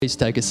Please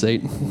take a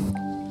seat.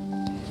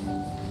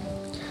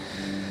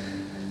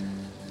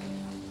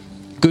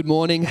 Good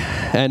morning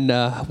and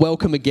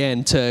welcome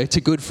again to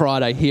Good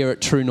Friday here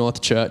at True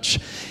North Church.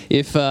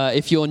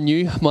 If you're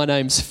new, my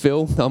name's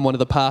Phil. I'm one of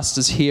the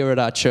pastors here at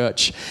our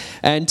church.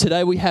 And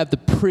today we have the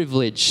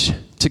privilege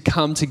to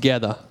come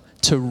together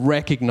to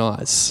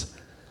recognize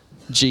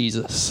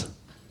Jesus,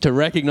 to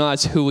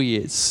recognize who he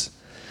is.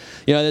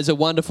 You know, there's a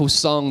wonderful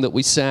song that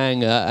we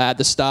sang at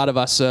the start of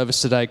our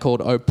service today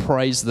called "Oh,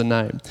 Praise the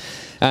Name."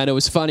 And it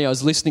was funny, I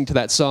was listening to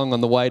that song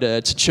on the way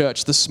to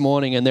church this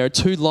morning, and there are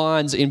two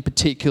lines in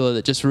particular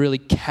that just really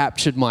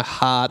captured my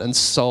heart and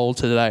soul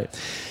today.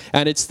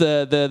 And it's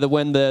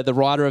when the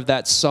writer of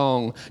that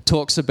song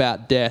talks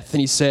about death, and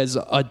he says,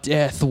 "Oh,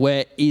 death,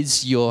 where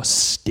is your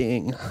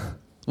sting?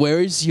 Where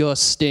is your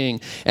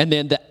sting?" And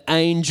then the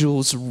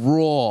angels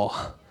roar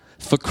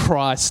for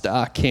Christ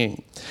our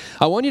King.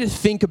 I want you to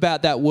think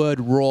about that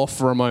word roar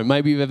for a moment.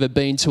 Maybe you've ever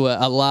been to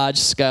a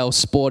large-scale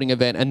sporting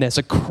event and there's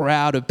a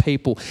crowd of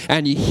people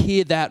and you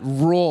hear that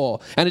roar.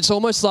 And it's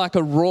almost like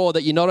a roar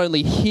that you not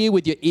only hear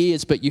with your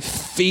ears, but you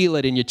feel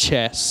it in your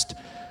chest.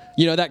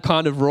 You know that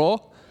kind of roar?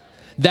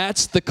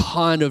 That's the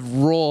kind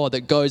of roar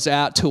that goes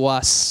out to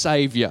our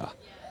Savior.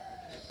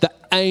 The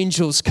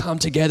angels come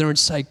together and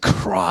say,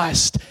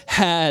 Christ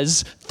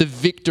has the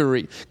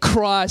victory.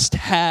 Christ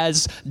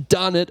has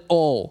done it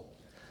all.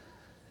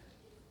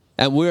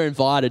 And we're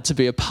invited to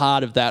be a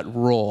part of that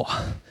roar,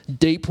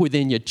 deep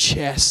within your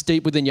chest,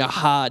 deep within your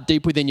heart,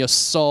 deep within your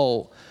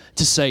soul,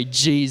 to say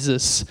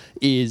Jesus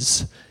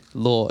is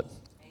Lord.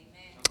 Amen.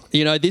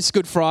 You know, this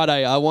Good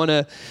Friday, I want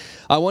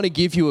to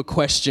give you a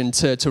question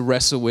to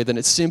wrestle with, and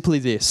it's simply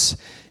this.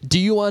 Do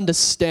you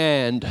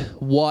understand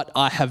what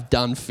I have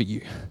done for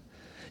you?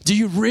 Do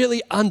you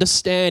really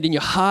understand in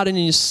your heart and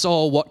in your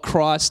soul what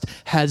Christ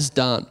has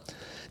done?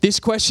 This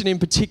question in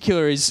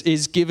particular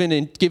is given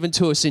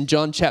to us in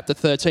John chapter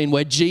 13,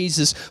 where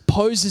Jesus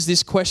poses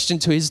this question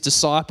to his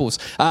disciples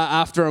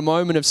after a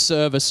moment of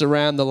service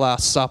around the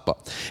Last Supper.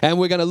 And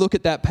we're going to look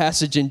at that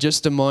passage in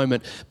just a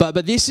moment.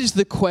 But this is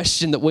the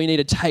question that we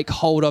need to take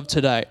hold of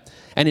today.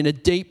 And in a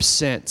deep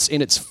sense,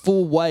 in its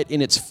full weight,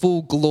 in its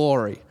full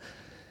glory,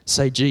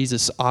 say,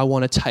 Jesus, I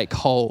want to take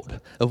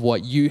hold of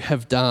what you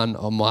have done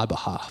on my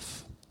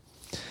behalf.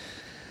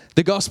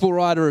 The gospel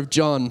writer of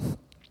John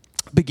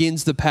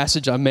begins the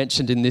passage I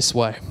mentioned in this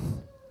way.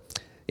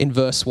 In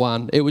verse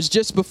 1, it was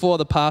just before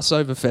the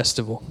Passover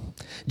festival.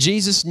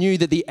 Jesus knew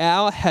that the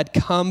hour had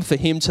come for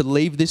him to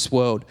leave this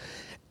world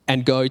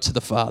and go to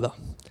the Father.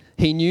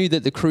 He knew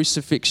that the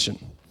crucifixion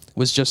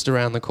was just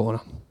around the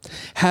corner.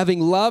 Having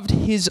loved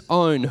his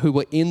own who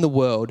were in the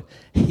world,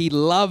 he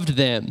loved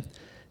them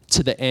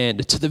to the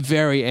end, to the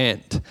very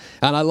end.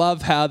 And I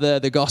love how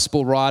the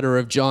gospel writer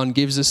of John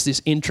gives us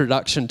this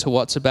introduction to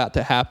what's about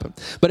to happen.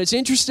 But it's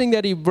interesting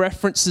that he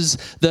references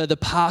the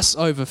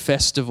Passover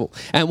festival.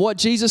 And what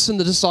Jesus and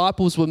the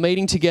disciples were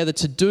meeting together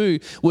to do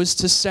was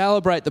to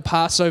celebrate the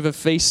Passover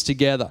feast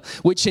together,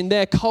 which in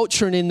their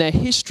culture and in their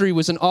history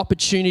was an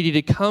opportunity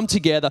to come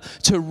together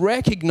to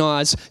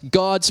recognize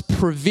God's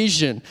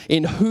provision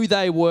in who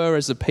they were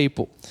as a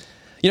people.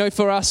 You know,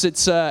 for us,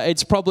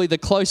 it's probably the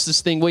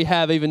closest thing we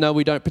have, even though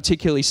we don't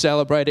particularly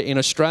celebrate it in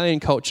Australian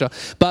culture.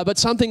 But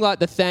something like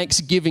the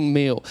Thanksgiving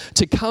meal,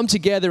 to come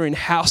together in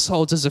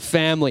households as a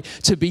family,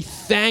 to be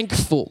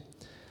thankful.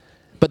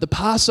 But the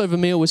Passover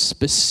meal was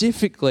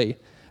specifically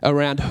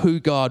around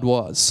who God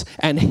was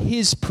and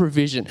his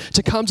provision,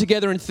 to come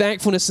together in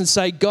thankfulness and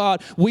say,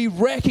 God, we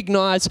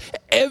recognize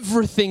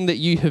everything that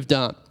you have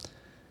done.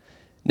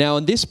 Now,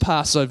 on this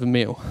Passover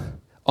meal,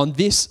 on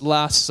this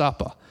Last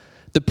Supper,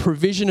 the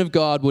provision of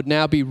God would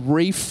now be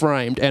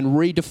reframed and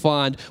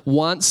redefined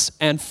once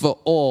and for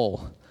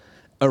all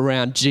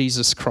around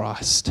Jesus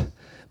Christ.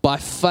 By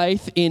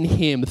faith in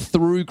him,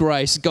 through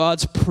grace,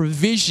 God's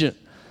provision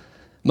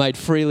made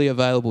freely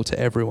available to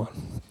everyone.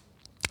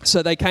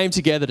 So they came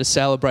together to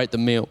celebrate the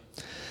meal.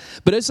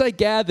 But as they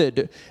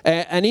gathered,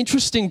 an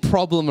interesting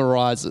problem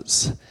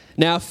arises.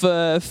 Now,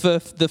 for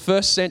the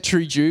first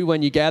century Jew,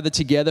 when you gather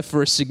together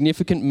for a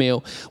significant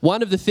meal,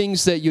 one of the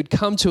things that you'd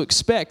come to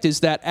expect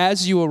is that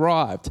as you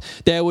arrived,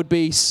 there would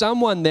be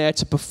someone there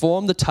to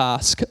perform the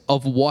task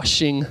of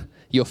washing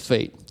your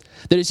feet.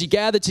 That as you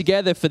gathered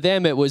together, for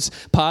them, it was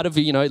part of,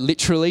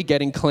 literally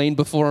getting clean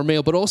before a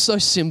meal, but also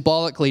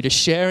symbolically to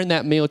share in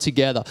that meal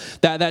together.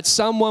 That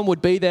someone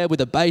would be there with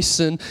a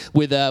basin,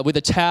 with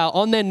a towel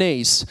on their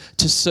knees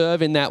to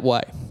serve in that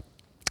way.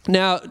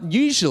 Now,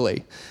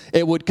 usually,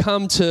 it would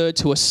come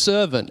to a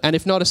servant, and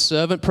if not a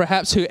servant,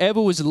 perhaps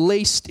whoever was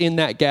least in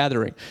that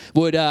gathering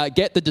would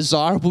get the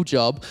desirable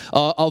job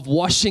of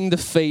washing the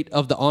feet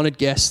of the honoured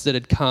guests that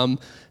had come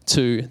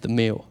to the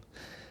meal.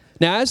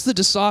 Now, as the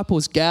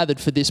disciples gathered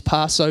for this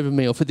Passover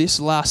meal, for this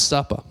Last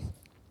Supper,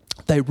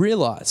 they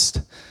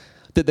realised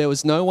that there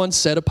was no one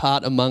set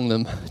apart among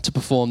them to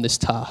perform this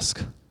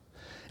task.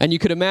 And you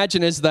could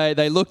imagine as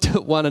they looked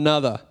at one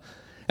another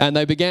and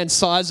they began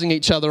sizing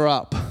each other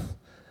up,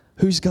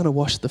 who's going to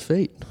wash the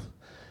feet?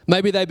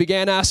 Maybe they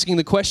began asking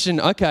the question,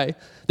 okay,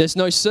 there's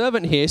no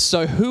servant here,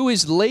 so who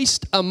is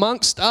least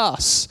amongst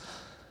us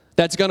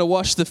that's going to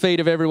wash the feet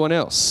of everyone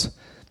else?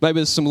 Maybe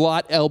there's some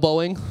light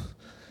elbowing,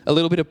 a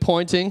little bit of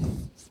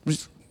pointing, a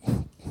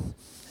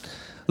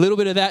little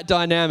bit of that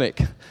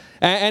dynamic.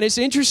 And it's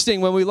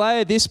interesting when we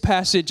layer this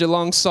passage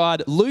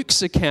alongside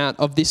Luke's account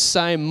of this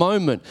same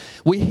moment,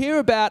 we hear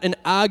about an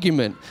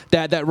argument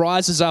that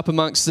rises up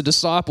amongst the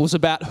disciples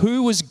about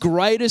who was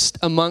greatest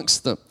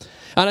amongst them.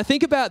 And I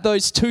think about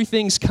those two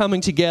things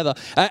coming together,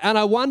 and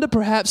I wonder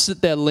perhaps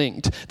that they're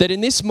linked, that in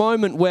this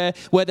moment where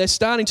they're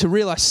starting to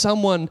realize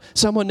someone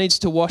needs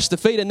to wash the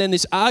feet, and then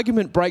this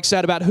argument breaks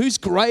out about who's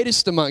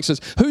greatest amongst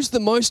us, who's the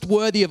most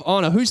worthy of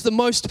honor, who's the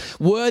most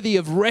worthy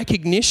of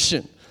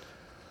recognition.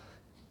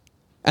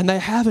 And they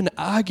have an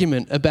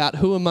argument about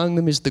who among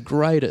them is the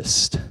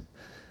greatest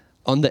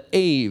on the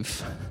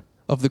eve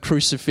of the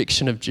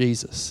crucifixion of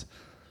Jesus.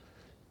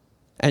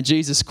 And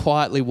Jesus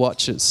quietly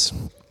watches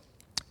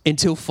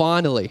until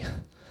finally,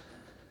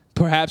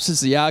 perhaps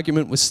as the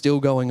argument was still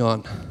going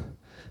on,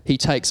 he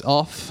takes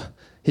off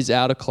his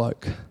outer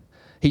cloak.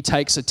 He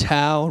takes a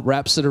towel,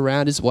 wraps it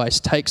around his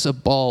waist, takes a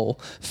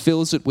bowl,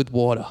 fills it with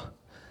water,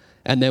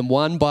 and then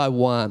one by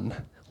one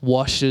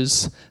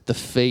washes the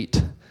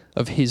feet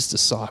of his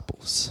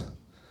disciples.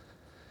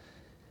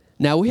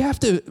 Now we have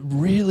to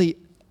really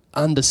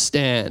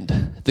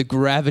understand the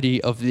gravity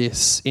of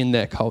this in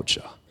their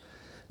culture.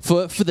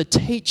 For the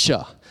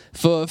teacher,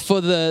 for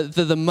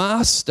the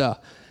master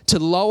to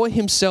lower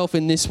himself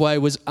in this way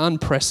was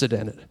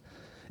unprecedented.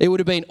 It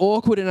would have been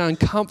awkward and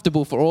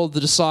uncomfortable for all the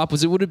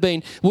disciples. It would have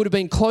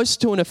been close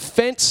to an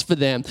offense for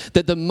them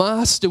that the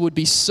master would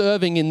be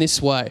serving in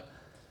this way.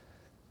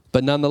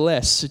 But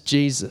nonetheless,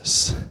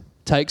 Jesus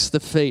takes the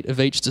feet of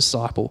each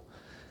disciple,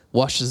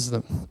 washes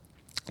them,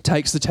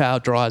 takes the towel,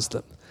 dries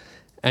them,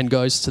 and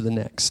goes to the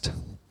next.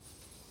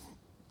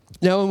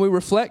 Now, when we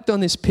reflect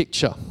on this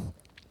picture,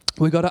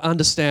 we've got to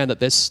understand that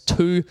there's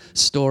two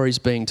stories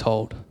being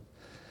told.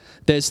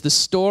 There's the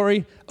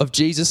story of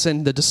Jesus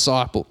and the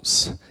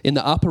disciples in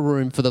the upper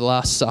room for the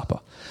Last Supper.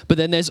 But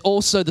then there's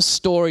also the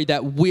story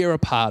that we're a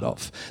part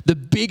of, the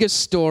biggest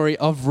story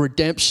of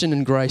redemption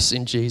and grace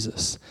in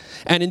Jesus.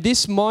 And in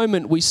this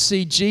moment, we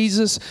see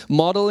Jesus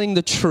modeling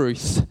the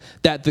truth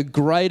that the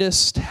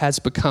greatest has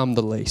become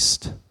the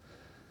least.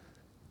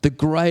 The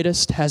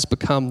greatest has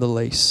become the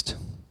least.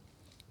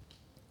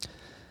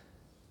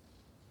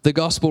 The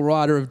gospel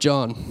writer of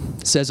John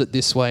says it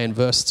this way in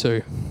verse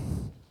 2.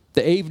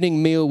 The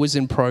evening meal was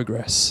in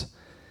progress,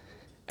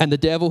 and the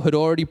devil had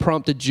already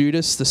prompted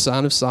Judas, the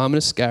son of Simon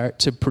Iscariot,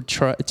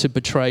 to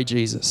betray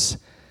Jesus.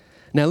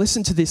 Now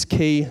listen to this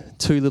key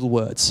two little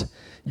words.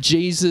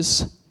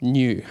 Jesus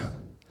knew.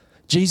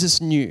 Jesus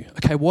knew.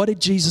 Okay, what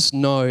did Jesus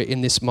know in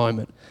this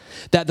moment?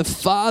 That the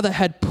Father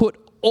had put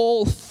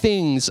all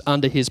things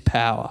under his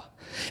power,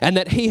 and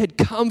that he had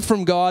come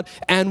from God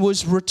and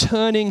was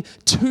returning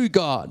to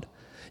God.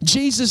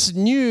 Jesus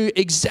knew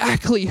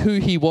exactly who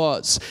he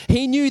was.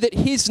 He knew that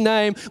his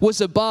name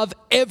was above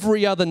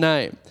every other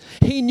name.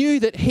 He knew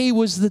that he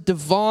was the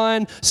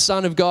divine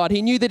Son of God.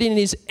 He knew that in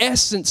his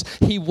essence,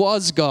 he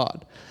was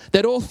God.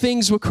 That all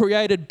things were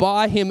created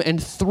by him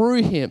and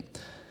through him.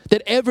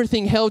 That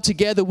everything held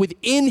together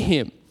within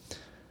him.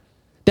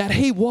 That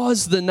he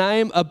was the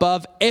name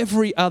above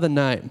every other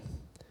name.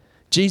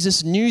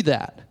 Jesus knew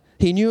that.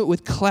 He knew it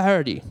with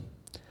clarity.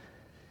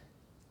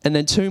 And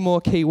then two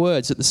more key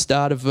words at the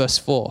start of verse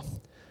 4.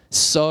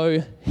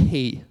 So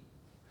he.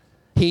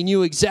 He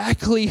knew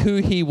exactly who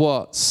he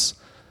was.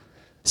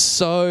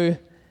 So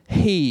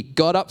he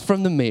got up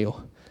from the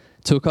meal,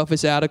 took off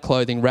his outer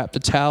clothing, wrapped a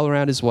towel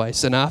around his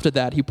waist, and after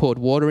that he poured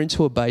water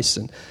into a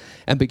basin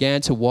and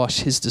began to wash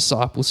his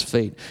disciples'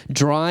 feet,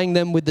 drying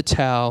them with the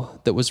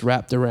towel that was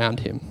wrapped around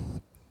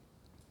him.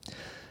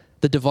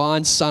 The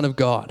divine Son of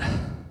God,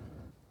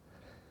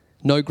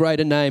 no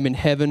greater name in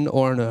heaven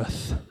or on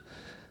earth,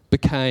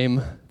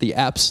 became the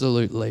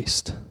absolute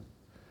least.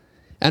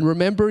 And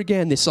remember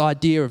again this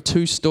idea of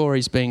two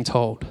stories being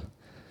told.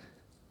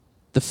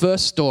 The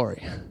first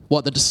story,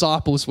 what the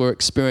disciples were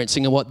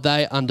experiencing and what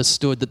they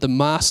understood, that the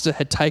master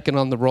had taken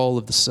on the role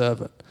of the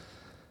servant.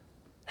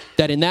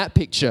 That in that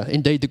picture,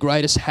 indeed, the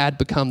greatest had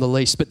become the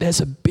least. But there's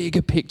a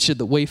bigger picture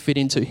that we fit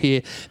into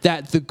here,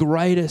 that the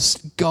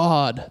greatest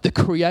God, the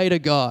Creator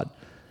God,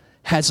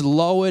 has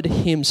lowered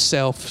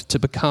himself to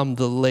become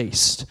the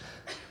least,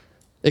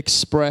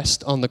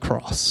 expressed on the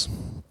cross.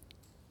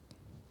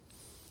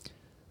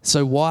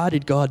 So why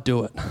did God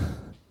do it?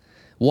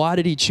 Why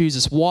did he choose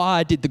us?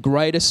 Why did the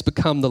greatest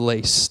become the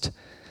least?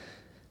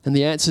 And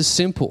the answer is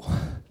simple: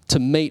 to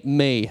meet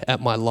me at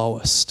my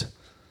lowest.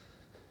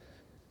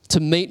 To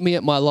meet me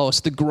at my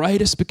lowest. The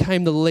greatest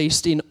became the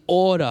least in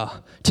order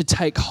to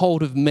take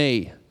hold of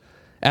me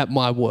at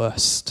my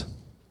worst.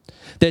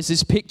 There's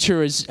this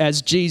picture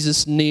as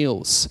Jesus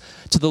kneels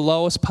to the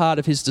lowest part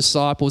of his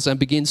disciples and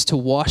begins to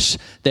wash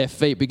their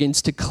feet,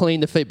 begins to clean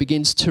the feet,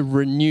 begins to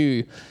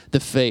renew the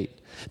feet.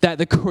 That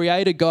the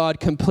Creator God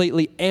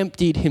completely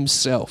emptied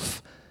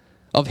himself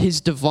of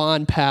his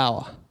divine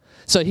power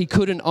So he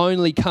couldn't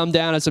only come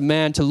down as a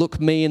man to look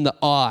me in the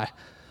eye,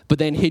 but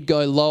then he'd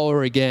go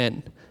lower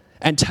again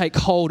and take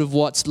hold of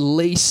what's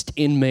least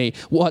in me,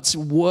 what's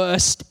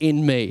worst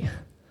in me,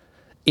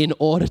 in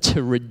order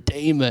to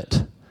redeem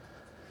it.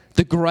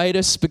 The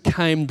greatest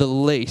became the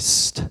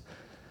least,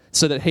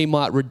 so that he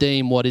might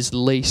redeem what is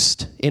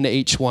least in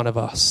each one of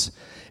us.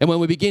 And when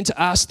we begin to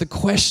ask the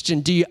question,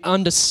 do you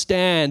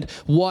understand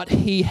what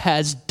he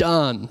has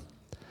done?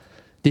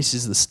 This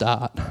is the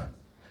start.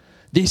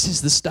 This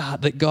is the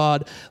start, that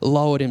God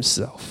lowered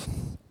himself.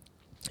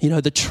 You know,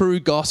 the true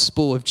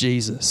gospel of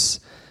Jesus,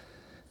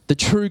 the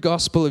true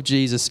gospel of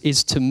Jesus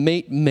is to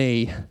meet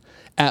me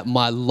at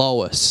my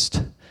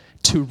lowest,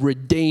 to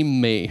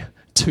redeem me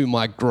to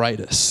my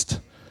greatest.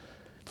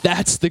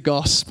 That's the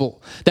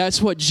gospel.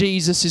 That's what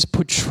Jesus is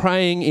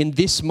portraying in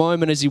this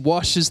moment as he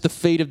washes the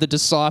feet of the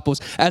disciples,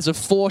 as a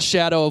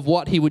foreshadow of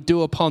what he would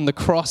do upon the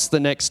cross the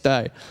next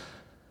day.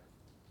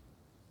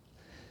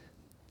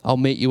 I'll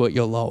meet you at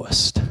your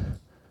lowest,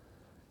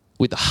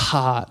 with a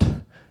heart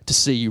to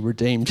see you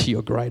redeemed to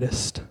your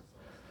greatest.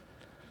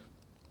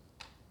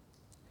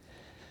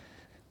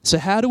 So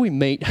how do we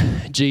meet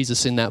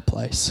Jesus in that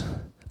place?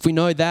 If we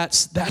know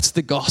that's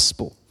the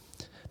gospel,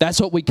 that's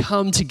what we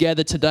come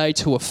together today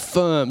to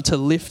affirm, to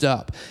lift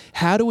up.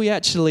 How do we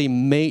actually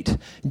meet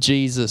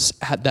Jesus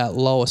at that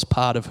lowest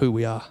part of who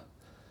we are?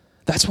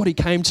 That's what he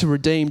came to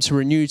redeem, to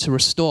renew, to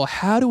restore.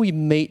 How do we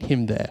meet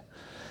him there?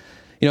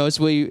 You know, as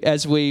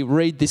we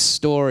read this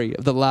story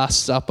of the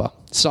Last Supper,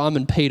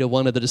 Simon Peter,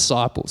 one of the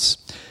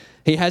disciples,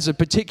 he has a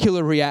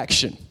particular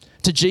reaction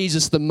to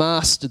Jesus, the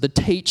master, the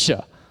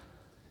teacher,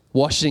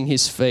 washing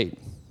his feet.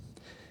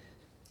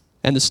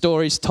 And the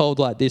story is told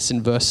like this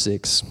in verse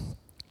 6.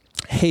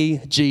 He,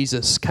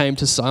 Jesus, came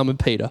to Simon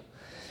Peter,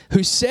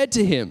 who said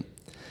to him,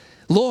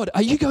 "Lord,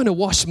 are you going to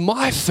wash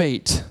my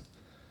feet?"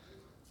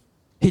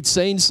 He'd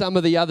seen some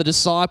of the other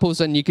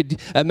disciples, and you could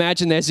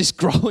imagine there's this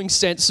growing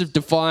sense of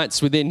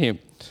defiance within him.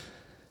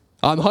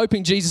 I'm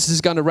hoping Jesus is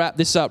going to wrap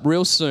this up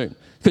real soon,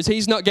 because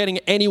he's not getting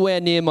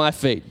anywhere near my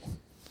feet.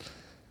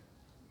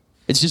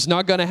 It's just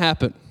not going to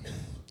happen.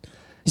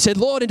 He said,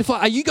 "Lord,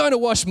 are you going to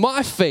wash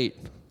my feet?"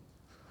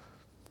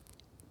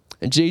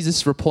 And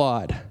Jesus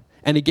replied,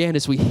 and again,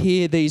 as we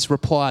hear these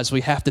replies,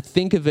 we have to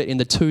think of it in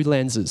the two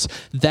lenses.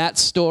 That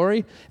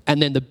story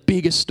and then the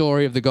bigger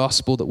story of the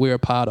gospel that we're a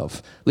part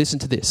of. Listen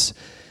to this.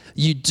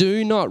 "You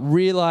do not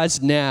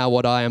realize now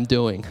what I am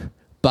doing,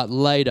 but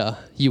later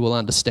you will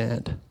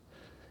understand."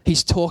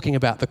 He's talking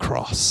about the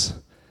cross.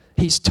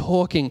 He's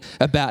talking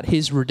about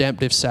his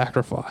redemptive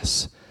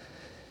sacrifice.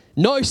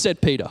 "No,"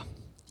 said Peter,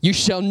 "you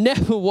shall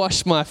never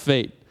wash my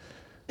feet."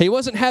 He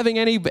wasn't having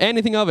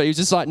anything of it. He was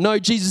just like, "No,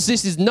 Jesus,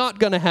 this is not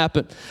going to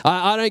happen.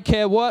 I don't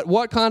care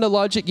what kind of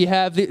logic you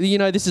have. You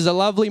know, this is a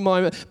lovely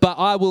moment, but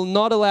I will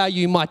not allow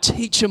you, my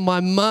teacher, my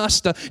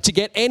master, to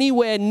get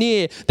anywhere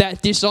near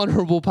that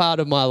dishonorable part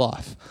of my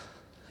life.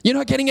 You're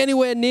not getting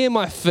anywhere near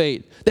my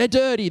feet. They're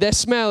dirty. They're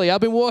smelly.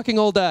 I've been walking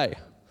all day.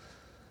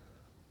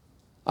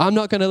 I'm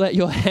not going to let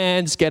your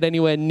hands get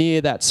anywhere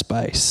near that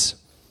space."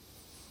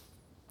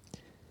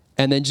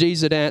 And then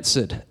Jesus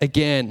answered,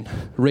 again,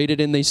 read it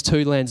in these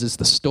two lenses,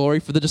 the story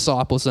for the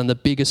disciples and the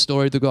bigger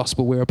story of the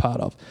gospel we're a part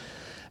of.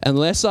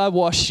 "Unless I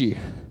wash you,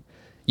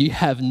 you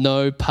have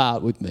no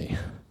part with me."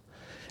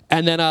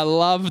 And then I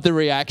love the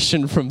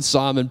reaction from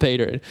Simon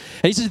Peter. And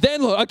he says,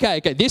 "Then Lord," okay,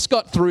 this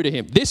got through to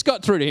him.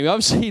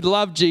 Obviously, he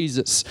loved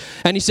Jesus.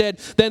 And he said,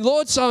 "Then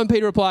Lord," Simon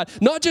Peter replied,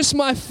 "not just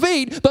my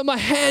feet, but my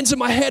hands and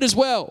my head as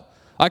well."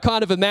 I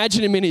kind of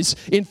imagine him in his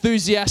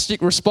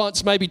enthusiastic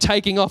response, maybe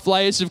taking off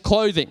layers of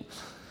clothing.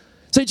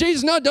 Say,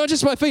 "Jesus, no, not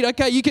just my feet.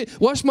 Okay, you can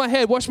wash my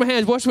head, wash my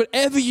hands, wash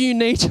whatever you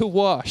need to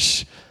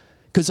wash,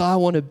 because I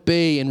want to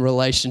be in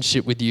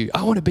relationship with you.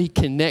 I want to be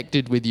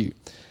connected with you."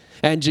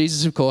 And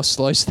Jesus, of course,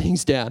 slows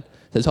things down.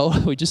 Says, "Hold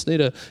on, we just need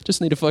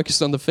to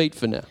focus on the feet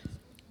for now."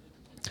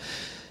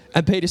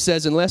 And Peter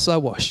says,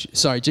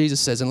 Jesus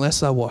says,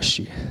 "Unless I wash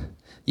you,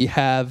 you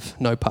have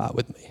no part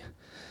with me."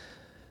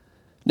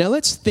 Now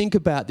let's think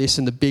about this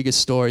in the bigger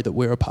story that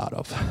we're a part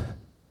of.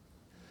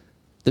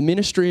 The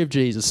ministry of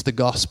Jesus, the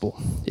gospel,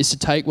 is to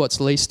take what's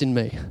least in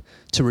me,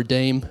 to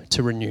redeem,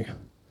 to renew.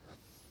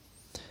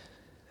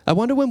 I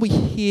wonder when we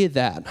hear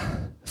that,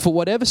 for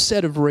whatever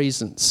set of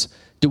reasons,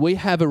 do we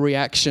have a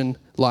reaction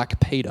like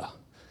Peter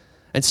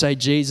and say,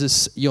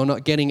 "Jesus, you're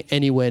not getting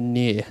anywhere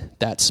near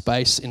that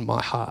space in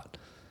my heart.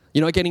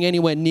 You're not getting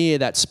anywhere near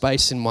that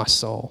space in my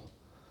soul."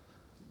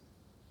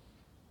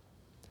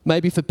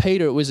 Maybe for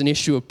Peter it was an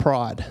issue of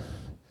pride,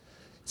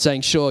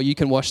 saying, "Sure, you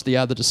can wash the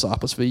other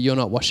disciples' feet, you're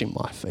not washing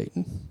my feet."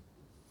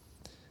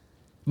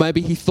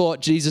 Maybe he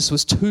thought Jesus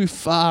was too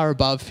far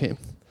above him.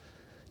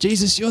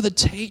 "Jesus, you're the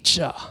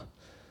teacher.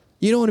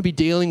 You don't want to be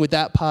dealing with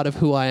that part of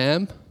who I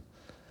am.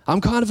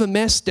 I'm kind of a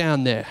mess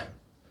down there.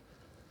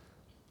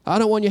 I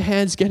don't want your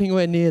hands getting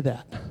anywhere near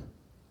that."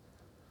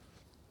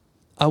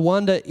 I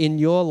wonder in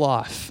your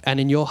life and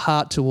in your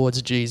heart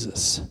towards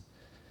Jesus,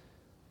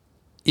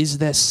 is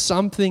there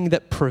something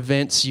that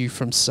prevents you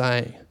from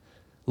saying,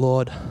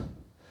 "Lord,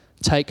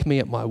 take me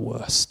at my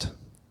worst.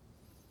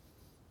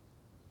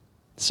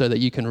 so that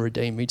you can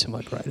redeem me to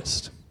my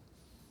greatest.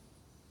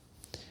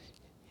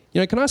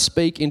 Can I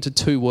speak into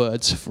two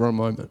words for a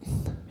moment?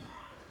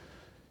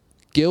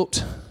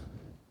 Guilt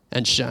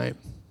and shame.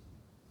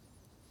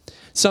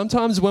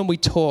 Sometimes when we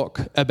talk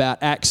about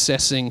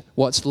accessing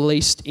what's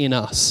least in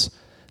us,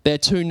 there are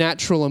two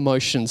natural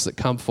emotions that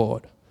come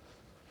forward.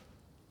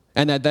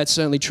 And that's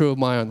certainly true of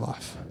my own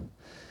life.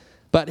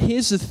 But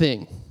here's the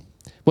thing.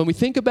 When we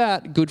think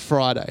about Good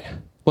Friday,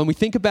 when we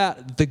think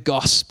about the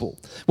gospel,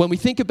 when we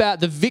think about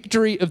the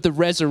victory of the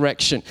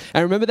resurrection,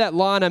 and remember that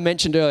line I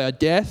mentioned earlier,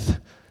 death,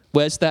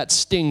 where's that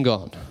sting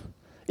gone?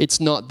 It's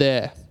not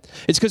there.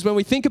 It's because when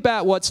we think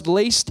about what's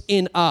least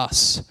in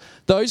us,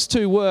 those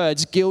two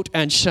words, guilt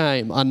and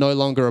shame, are no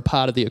longer a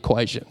part of the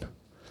equation.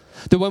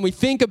 That when we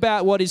think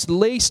about what is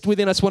least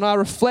within us, when I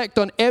reflect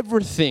on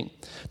everything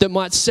that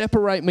might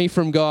separate me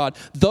from God,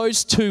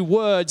 those two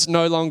words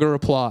no longer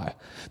apply.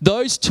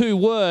 Those two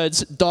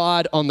words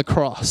died on the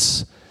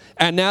cross.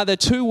 And now the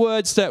two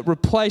words that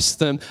replace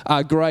them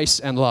are grace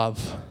and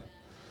love.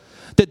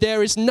 That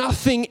there is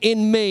nothing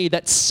in me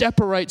that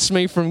separates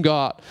me from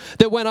God.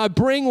 That when I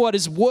bring what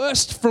is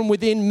worst from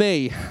within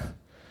me,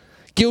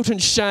 guilt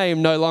and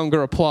shame no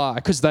longer apply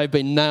because they've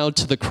been nailed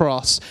to the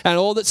cross. And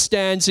all that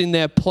stands in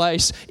their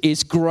place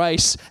is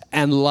grace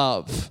and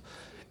love.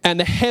 And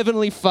the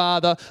Heavenly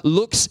Father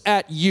looks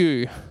at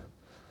you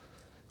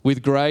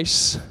with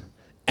grace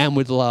and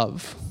with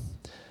love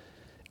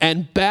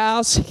and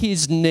bows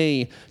his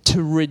knee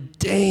to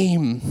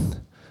redeem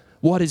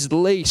what is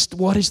least,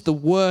 what is the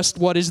worst,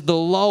 what is the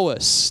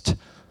lowest,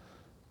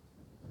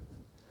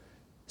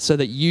 so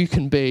that you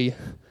can be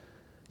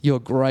your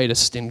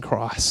greatest in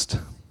Christ.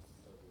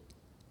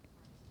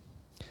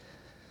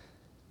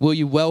 Will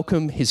you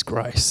welcome his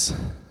grace?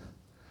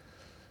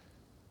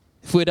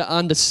 If we're to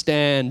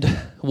understand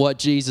what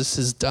Jesus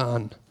has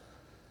done,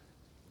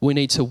 we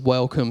need to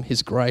welcome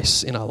his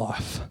grace in our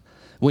life.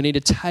 We need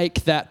to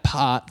take that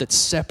part that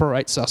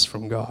separates us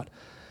from God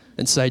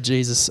and say,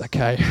 Jesus,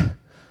 okay,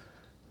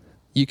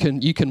 you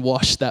can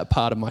wash that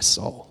part of my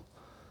soul.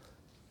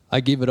 I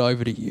give it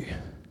over to you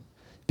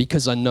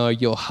because I know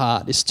your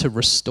heart is to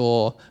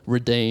restore,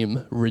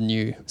 redeem,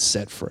 renew,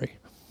 set free.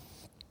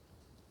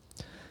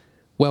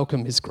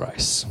 Welcome his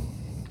grace.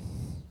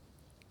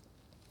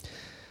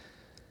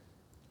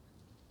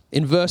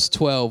 In verse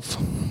 12,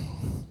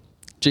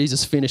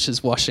 Jesus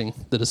finishes washing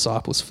the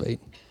disciples'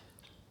 feet.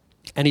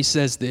 And he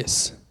says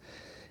this,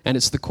 and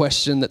it's the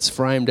question that's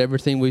framed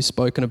everything we've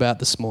spoken about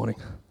this morning.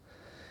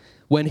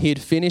 When he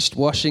had finished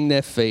washing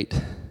their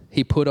feet,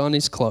 he put on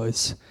his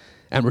clothes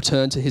and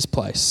returned to his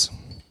place.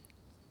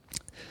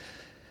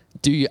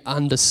 Do you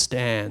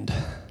understand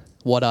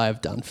what I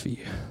have done for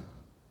you?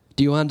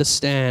 Do you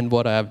understand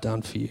what I have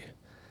done for you?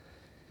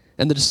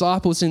 And the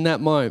disciples in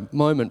that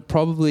moment,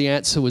 probably the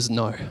answer was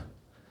no.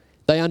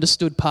 They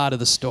understood part of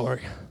the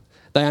story.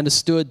 They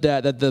understood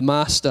that the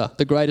master,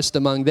 the greatest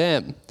among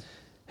them,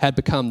 had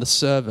become the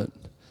servant.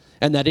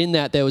 And that in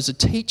that there was a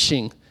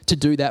teaching to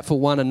do that for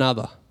one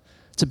another,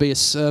 to be a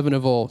servant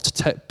of all,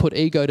 to put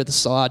ego to the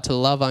side, to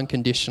love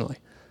unconditionally.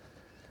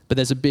 But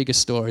there's a bigger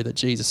story that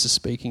Jesus is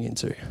speaking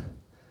into,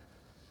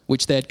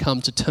 which they had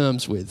come to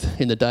terms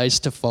with in the days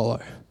to follow,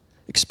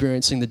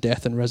 experiencing the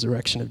death and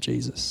resurrection of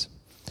Jesus.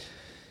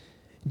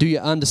 Do you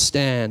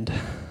understand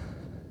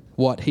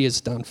what he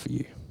has done for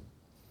you?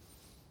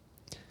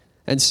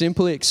 And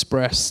simply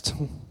expressed,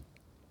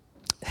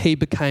 he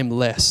became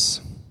less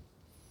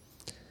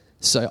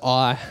so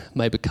I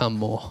may become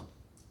more.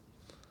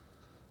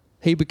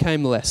 He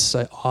became less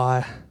so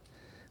I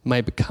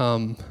may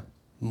become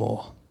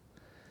more.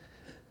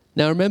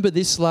 Now remember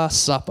this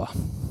Last Supper.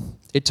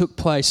 It took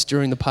place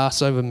during the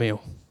Passover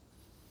meal,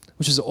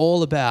 which is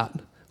all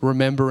about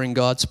remembering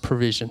God's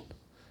provision,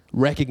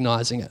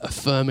 recognizing it,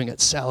 affirming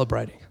it,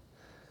 celebrating.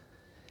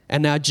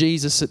 And now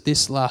Jesus at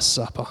this Last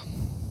Supper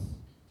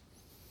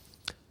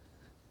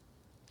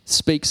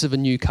speaks of a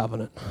new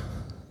covenant,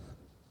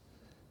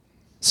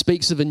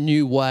 speaks of a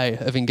new way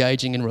of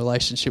engaging in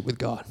relationship with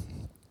God,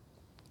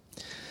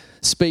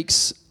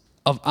 speaks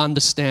of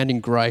understanding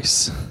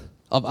grace,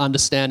 of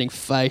understanding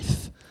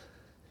faith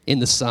in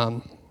the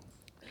Son.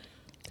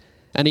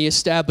 And he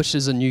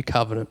establishes a new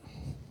covenant.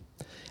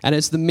 And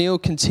as the meal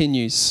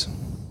continues,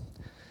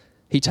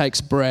 he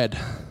takes bread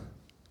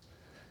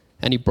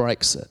and he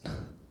breaks it.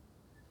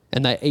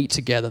 And they eat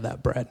together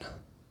that bread.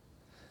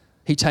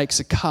 He takes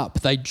a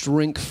cup, they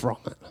drink from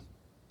it.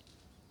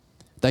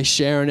 They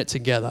share in it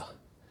together.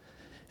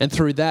 And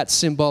through that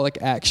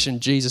symbolic action,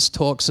 Jesus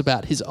talks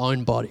about his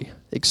own body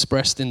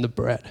expressed in the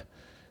bread,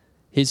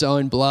 his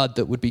own blood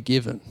that would be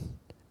given,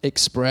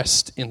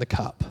 expressed in the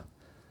cup.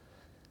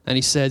 And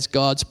he says,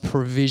 God's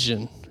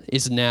provision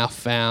is now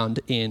found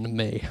in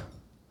me.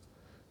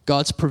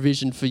 God's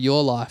provision for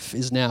your life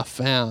is now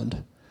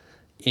found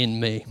in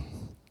me.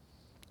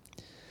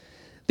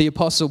 The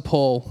Apostle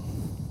Paul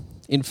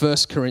in 1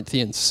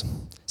 Corinthians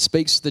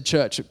speaks to the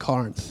church at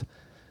Corinth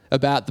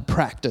about the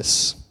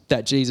practice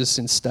that Jesus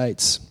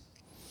instates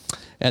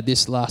at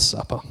this Last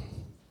Supper.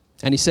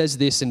 And he says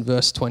this in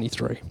verse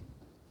 23.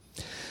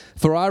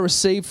 For I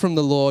received from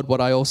the Lord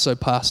what I also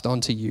passed on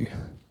to you.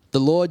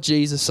 The Lord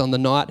Jesus, on the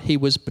night he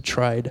was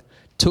betrayed,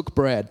 took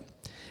bread,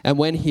 and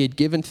when he had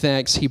given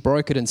thanks, he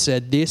broke it and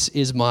said, "This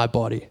is my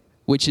body,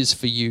 which is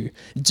for you.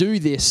 Do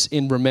this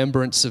in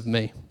remembrance of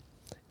me."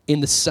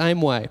 In the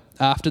same way,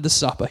 after the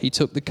supper, he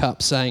took the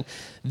cup, saying,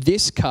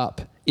 "This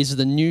cup is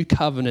the new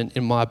covenant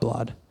in my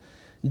blood.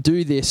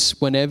 Do this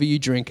whenever you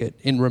drink it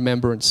in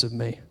remembrance of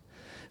me.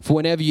 For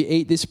whenever you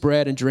eat this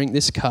bread and drink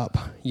this cup,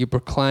 you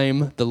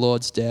proclaim the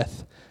Lord's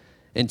death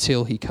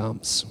until he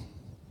comes."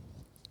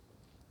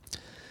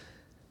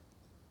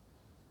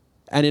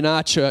 And in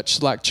our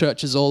church, like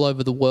churches all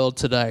over the world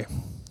today,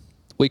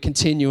 we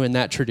continue in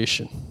that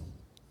tradition.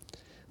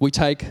 We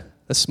take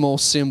a small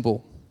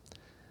symbol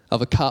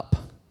of a cup,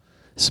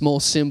 a small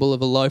symbol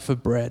of a loaf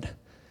of bread,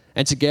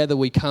 and together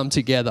we come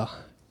together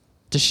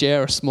to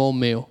share a small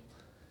meal,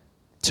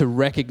 to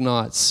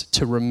recognize,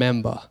 to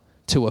remember,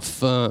 to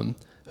affirm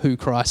who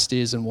Christ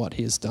is and what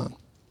he has done.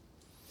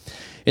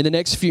 In the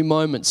next few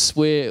moments,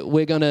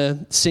 we're going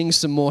to sing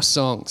some more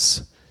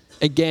songs,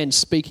 again,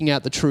 speaking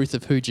out the truth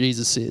of who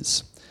Jesus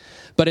is.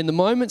 But in the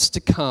moments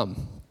to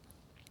come,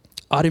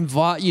 I'd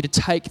invite you to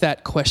take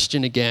that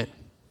question again.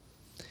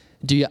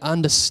 Do you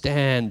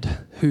understand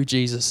who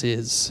Jesus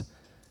is?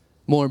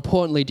 More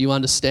importantly, do you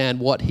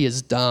understand what he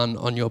has done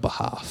on your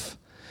behalf?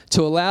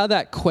 To allow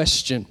that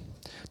question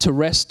to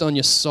rest on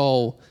your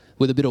soul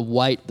with a bit of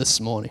weight this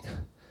morning.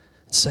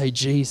 Say,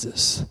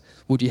 "Jesus,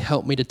 would you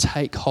help me to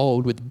take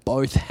hold with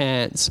both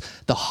hands,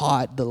 the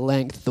height, the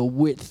length, the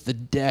width, the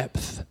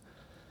depth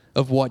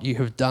of what you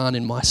have done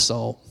in my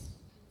soul?"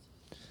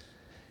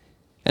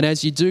 And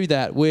as you do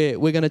that, we're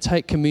going to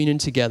take communion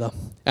together.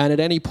 And at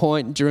any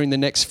point during the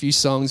next few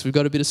songs, we've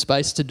got a bit of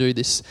space to do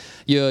this.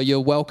 You're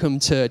welcome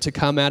to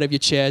come out of your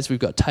chairs. We've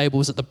got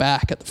tables at the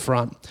back, at the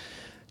front,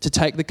 to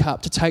take the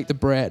cup, to take the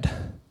bread,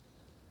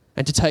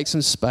 and to take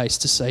some space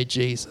to say,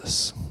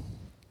 "Jesus,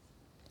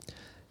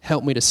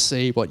 help me to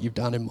see what you've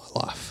done in my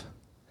life."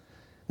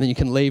 And then you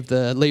can leave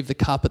the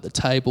cup at the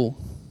table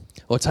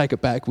or take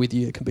it back with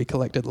you. It can be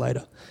collected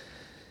later.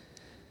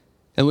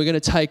 And we're going to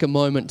take a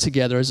moment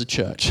together as a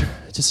church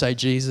to say,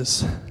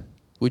 "Jesus,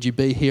 would you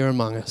be here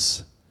among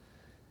us?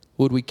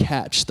 Would we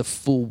catch the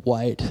full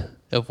weight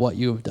of what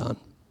you have done?"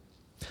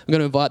 I'm going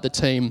to invite the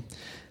team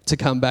to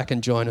come back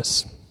and join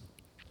us.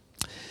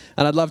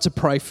 And I'd love to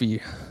pray for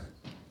you.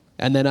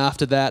 And then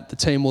after that, the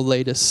team will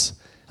lead us.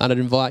 And I'd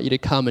invite you to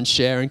come and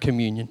share in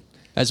communion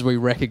as we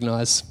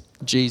recognize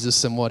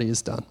Jesus and what he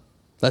has done.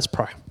 Let's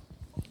pray.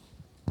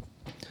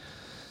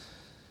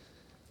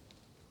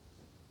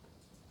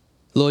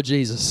 Lord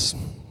Jesus,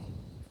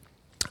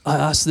 I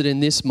ask that in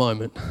this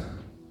moment,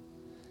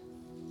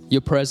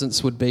 your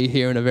presence would be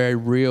here in a very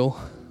real,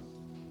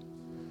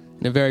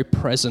 in a very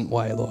present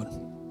way, Lord.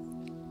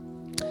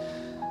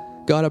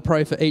 God, I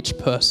pray for each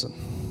person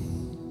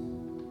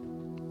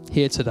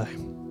here today,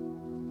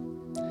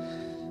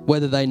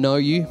 whether they know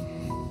you,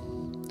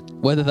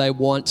 whether they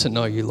want to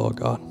know you, Lord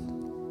God,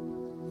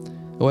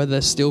 or whether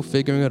they're still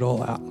figuring it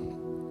all out.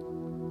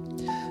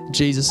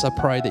 Jesus, I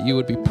pray that you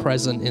would be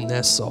present in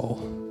their soul.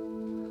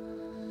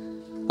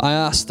 I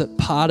ask that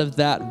part of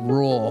that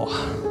roar,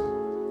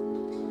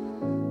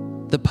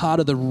 the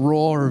part of the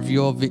roar of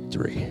your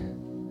victory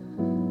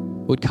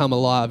would come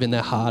alive in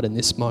their heart in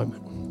this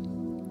moment.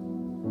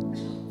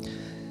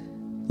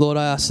 Lord,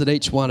 I ask that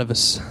each one of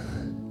us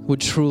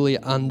would truly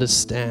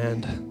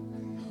understand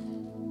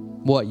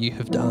what you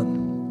have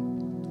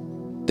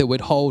done, that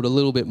we'd hold a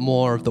little bit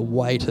more of the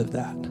weight of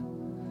that.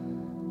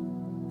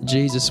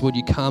 Jesus, would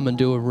you come and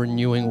do a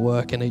renewing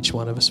work in each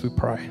one of us, we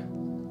pray.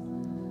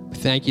 We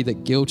thank you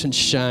that guilt and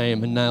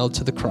shame are nailed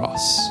to the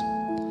cross.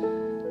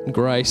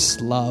 Grace,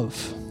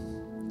 love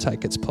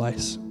take its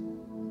place.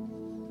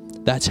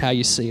 That's how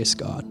you see us,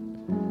 God.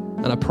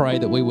 And I pray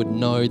that we would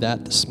know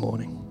that this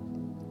morning.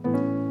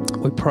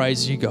 We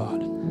praise you,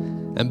 God,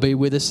 and be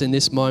with us in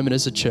this moment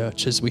as a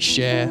church as we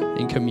share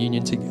in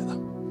communion together.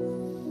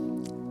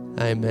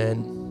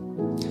 Amen.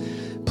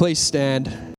 Please stand.